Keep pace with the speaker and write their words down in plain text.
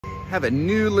Have a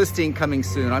new listing coming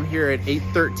soon. I'm here at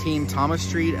 813 Thomas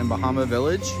Street in Bahama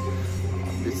Village.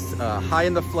 It's high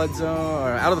in the flood zone,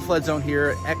 or out of the flood zone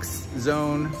here, X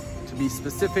zone to be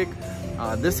specific.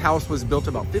 This house was built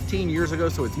about 15 years ago,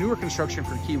 so it's newer construction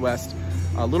for Key West.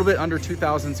 A little bit under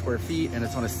 2,000 square feet, and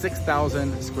it's on a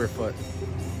 6,000 square foot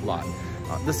lot.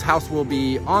 This house will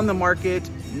be on the market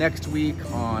next week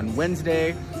on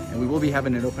Wednesday, and we will be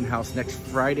having an open house next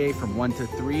Friday from 1 to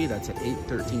 3. That's at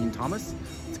 813 Thomas.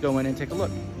 Let's go in and take a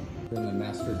look. We're in the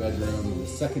master bedroom, the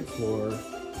second floor.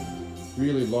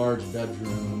 Really large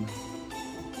bedroom.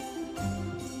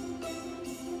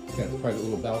 It's got a private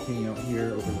little balcony out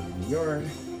here overlooking the yard.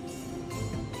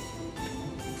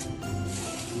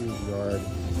 Huge yard.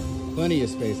 Plenty of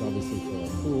space, obviously, for a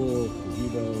pool,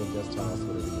 gazebo, guest house,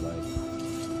 whatever you like.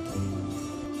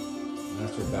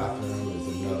 Master bathroom is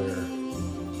another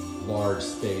large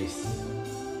space.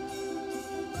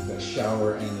 We've got a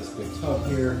shower and this big tub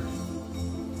here.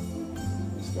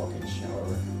 Just walk-in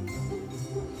shower.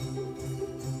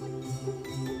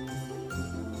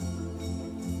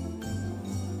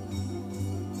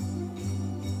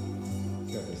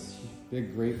 We've got this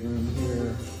big great room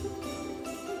here.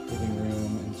 Living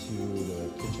room into the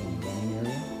kitchen and dining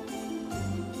area.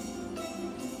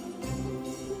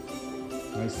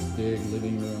 Nice big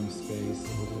living room space,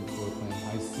 open floor plan,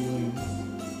 high ceilings.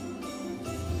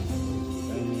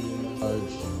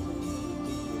 Large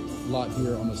lot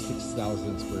here, almost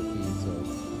 6,000 square feet, so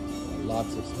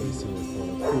lots of space here for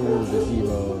a pool,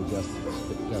 gazebo,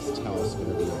 guest house,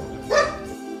 whatever you want.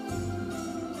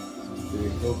 So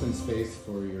big open space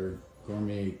for your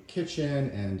gourmet kitchen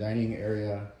and dining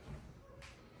area.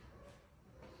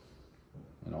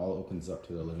 And all opens up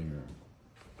to the living room.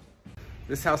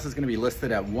 This house is going to be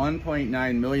listed at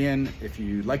 1.9 million. If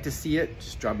you'd like to see it,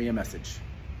 just drop me a message.